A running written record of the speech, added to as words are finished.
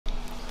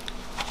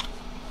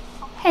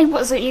Hey,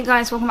 what's up you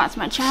guys, welcome back to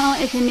my channel.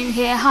 If you're new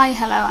here, hi,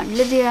 hello, I'm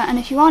Lydia, and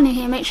if you are new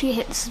here, make sure you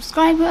hit the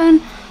subscribe button,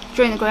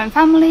 join the growing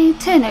family,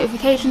 turn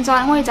notifications on,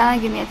 and while you're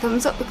down, give me a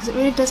thumbs up because it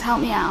really does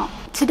help me out.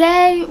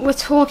 Today, we're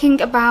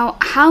talking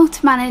about how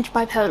to manage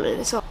bipolar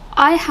disorder.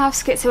 I have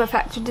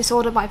schizoaffective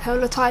disorder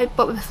bipolar type,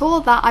 but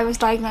before that I was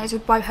diagnosed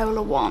with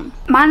bipolar 1.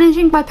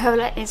 Managing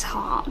bipolar is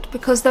hard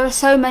because there are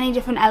so many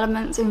different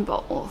elements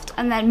involved,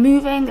 and they're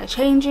moving, they're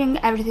changing,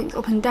 everything's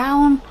up and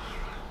down.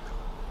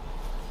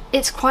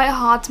 It's quite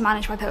hard to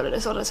manage bipolar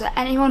disorder, so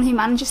anyone who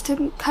manages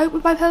to cope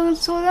with bipolar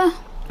disorder,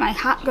 my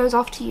hat goes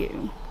off to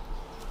you,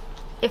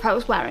 if I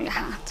was wearing a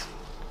hat.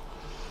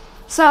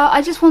 So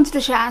I just wanted to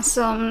share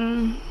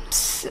some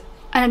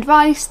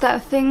advice that are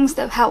things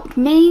that have helped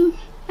me,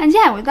 and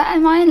yeah, with that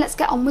in mind, let's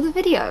get on with the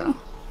video.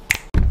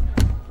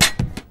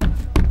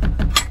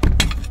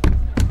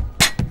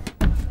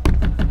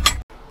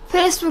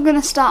 First, we're going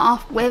to start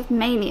off with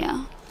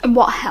mania. And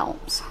what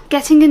helps?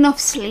 Getting enough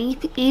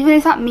sleep, even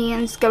if that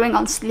means going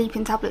on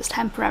sleeping tablets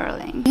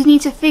temporarily. You need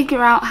to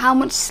figure out how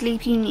much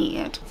sleep you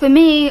need. For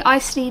me, I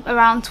sleep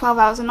around 12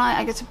 hours a night.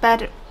 I go to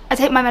bed, I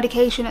take my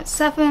medication at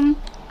 7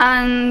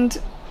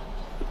 and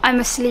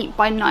I'm asleep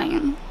by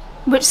 9.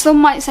 Which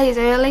some might say is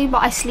early,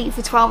 but I sleep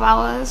for 12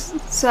 hours,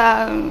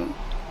 so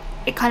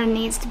it kind of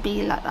needs to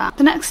be like that.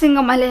 The next thing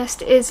on my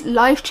list is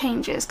life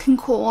changes can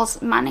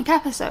cause manic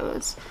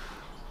episodes.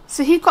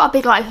 So if you've got a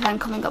big life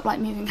event coming up like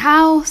moving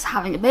house,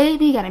 having a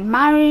baby, getting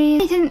married,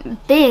 anything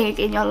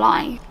big in your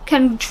life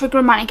can trigger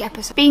a manic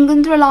episode. Being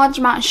under a large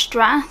amount of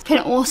stress can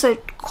also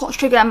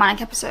trigger a manic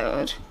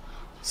episode.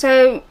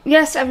 So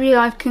yes, every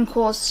life can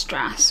cause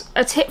stress.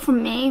 A tip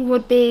from me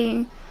would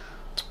be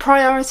to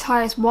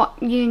prioritise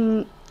what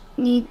you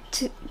need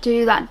to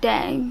do that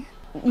day.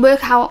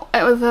 Work out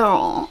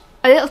overall.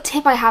 A little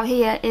tip I have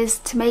here is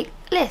to make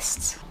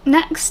lists.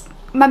 Next,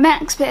 my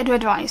next bit of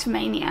advice for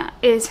mania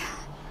is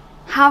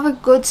have a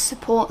good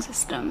support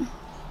system.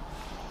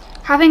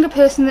 Having a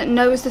person that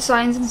knows the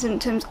signs and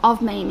symptoms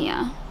of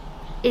mania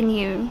in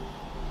you.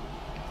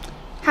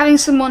 Having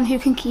someone who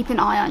can keep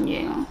an eye on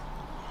you.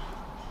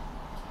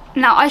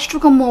 Now, I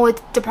struggle more with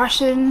the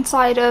depression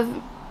side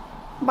of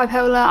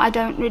bipolar. I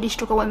don't really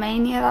struggle with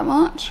mania that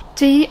much.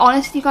 To be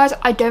honest with you guys,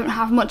 I don't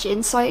have much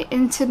insight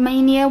into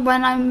mania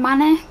when I'm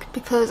manic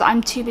because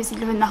I'm too busy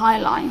living the high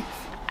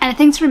life. And the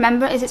thing to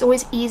remember is it's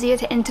always easier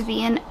to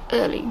intervene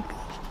early.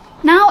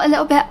 Now a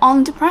little bit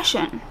on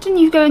depression.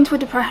 You go into a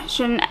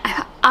depression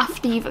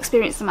after you've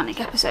experienced a manic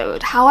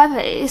episode. However,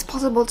 it is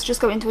possible to just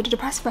go into a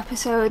depressive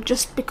episode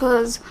just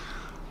because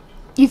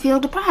you feel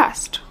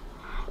depressed.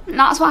 And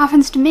that's what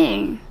happens to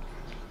me.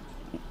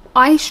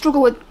 I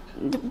struggle with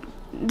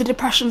the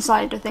depression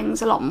side of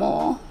things a lot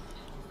more.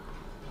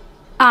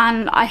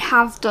 And I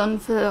have done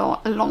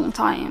for a long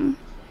time.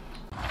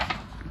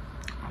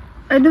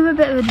 Another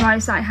bit of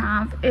advice I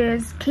have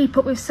is keep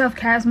up with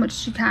self-care as much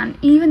as you can,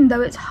 even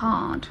though it's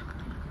hard.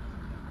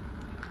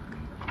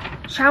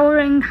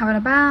 Showering, having a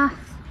bath,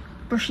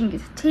 brushing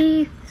your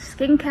teeth,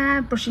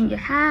 skincare, brushing your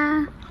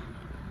hair.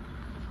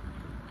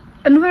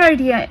 Another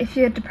idea if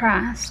you're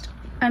depressed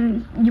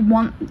and you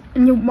want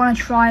to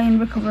try and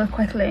recover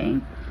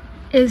quickly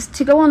is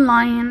to go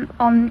online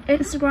on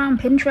Instagram,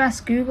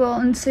 Pinterest, Google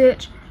and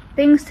search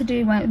things to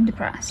do when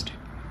depressed.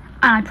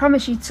 And I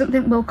promise you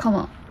something will come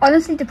up.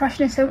 Honestly,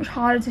 depression is so much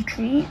harder to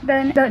treat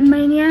than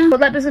mania, but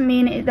that doesn't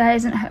mean there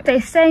isn't hope.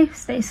 Stay safe,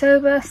 stay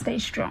sober, stay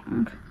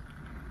strong.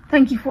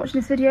 Thank you for watching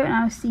this video, and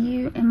I will see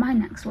you in my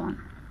next one.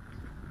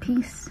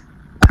 Peace.